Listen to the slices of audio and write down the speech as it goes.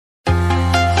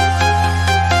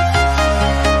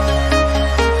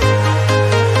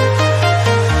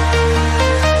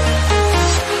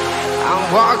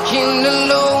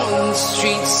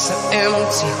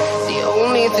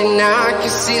thing I can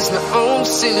see is my own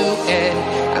silhouette.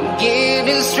 I'm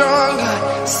getting stronger,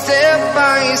 step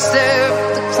by step.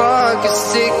 The clock is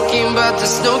ticking, but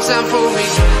there's no time for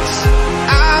regrets.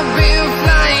 I've been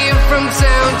flying from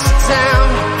town to town,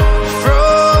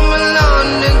 from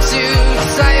London to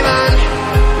Taiwan.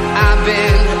 I've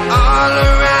been all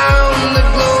around the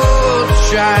globe,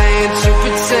 trying to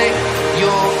protect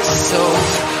your soul.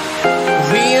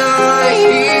 We are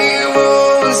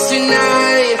heroes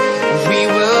tonight. We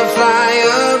will fly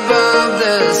above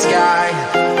the sky.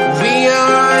 We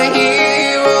are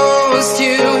heroes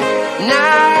tonight.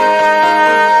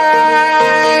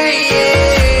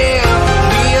 Yeah.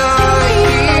 We are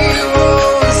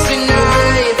heroes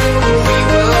tonight. We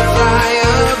will fly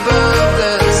above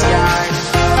the sky.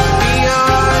 We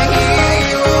are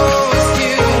heroes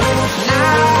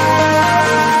tonight.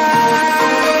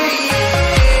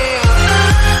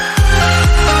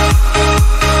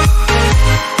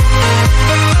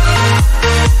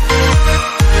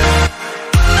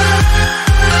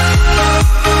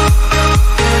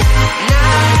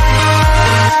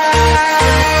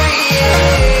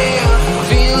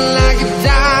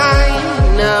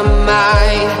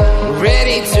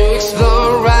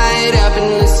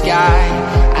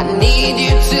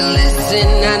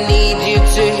 I need you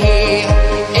to hear,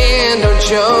 and don't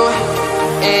show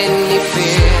any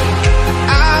fear.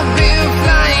 I've been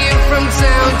flying from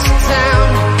town to town,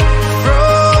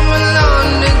 from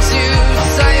London to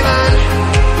Taiwan.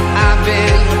 I've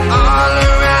been all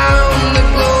around the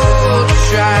globe,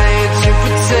 trying to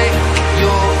protect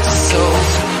your soul.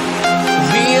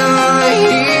 We are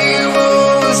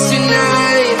heroes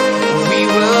tonight. We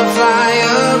will fly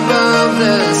above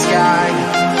the sky.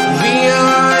 We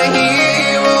are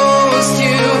heroes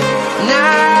tonight.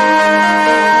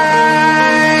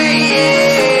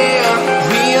 Yeah.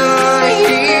 We are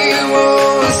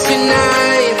heroes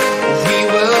tonight. We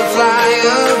will fly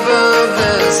above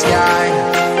the sky.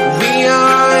 We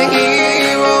are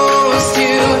heroes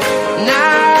tonight.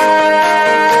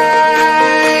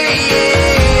 Yeah.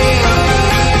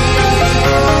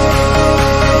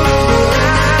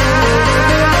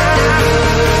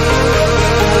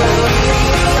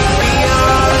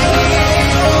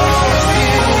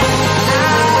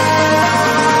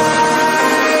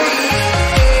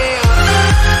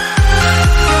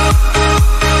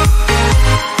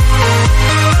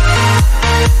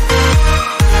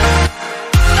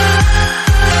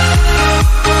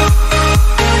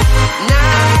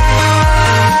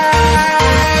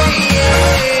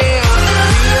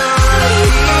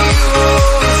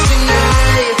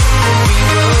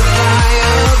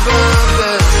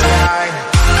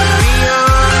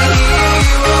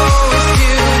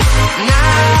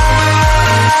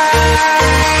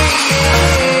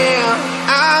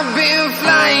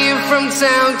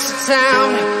 Town to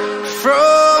town,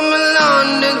 from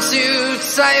London to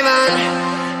Taiwan.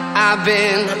 I've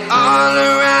been all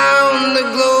around the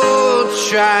globe,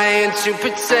 trying to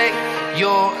protect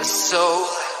your soul.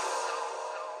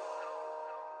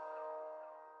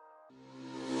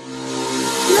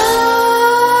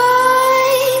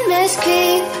 Nightmares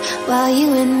creep while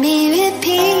you and me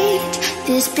repeat.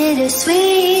 This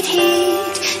bittersweet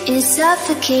heat is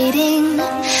suffocating.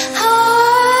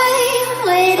 I'm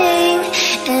waiting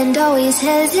and always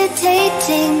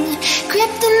hesitating.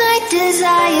 Kryptonite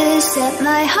desires set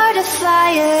my heart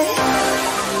afire.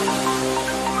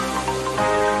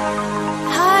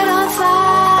 Heart on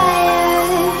fire.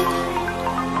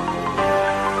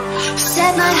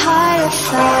 Set my heart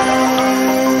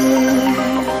afire.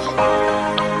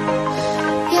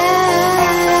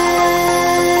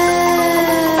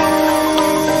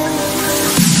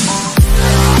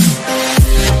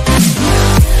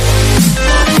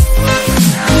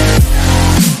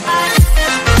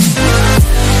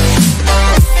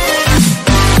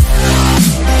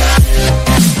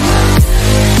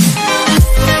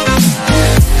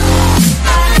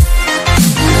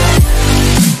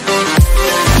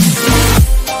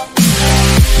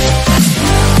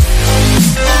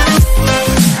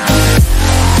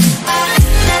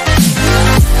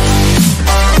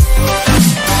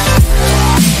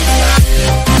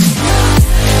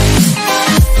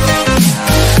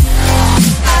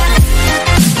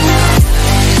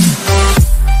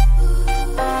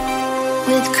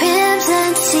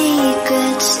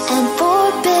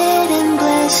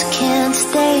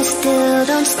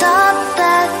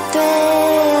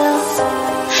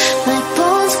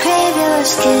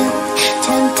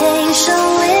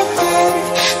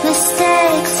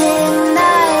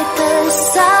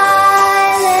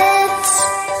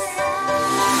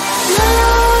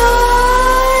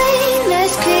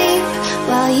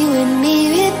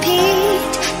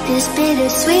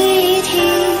 bittersweet.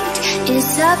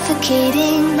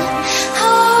 suffocating.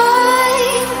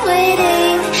 I'm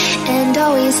waiting and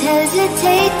always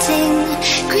hesitating.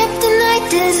 Kryptonite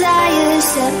desires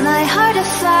set my heart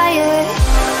afire.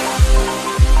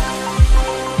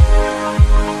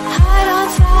 Heart on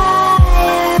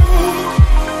fire.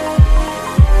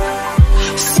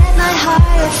 Set my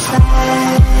heart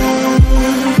afire.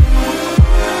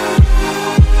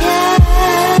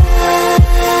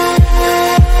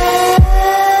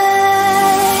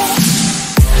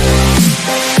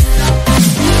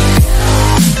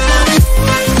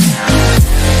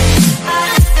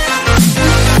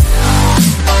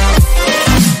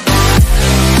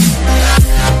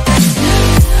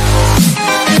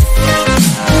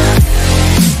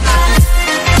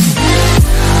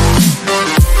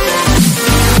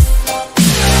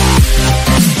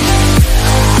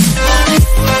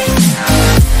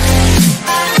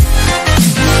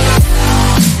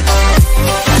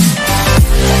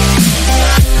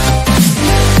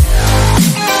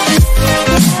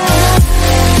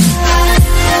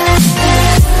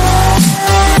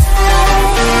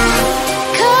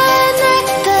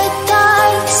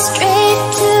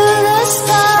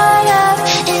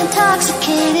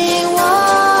 Intoxicating water.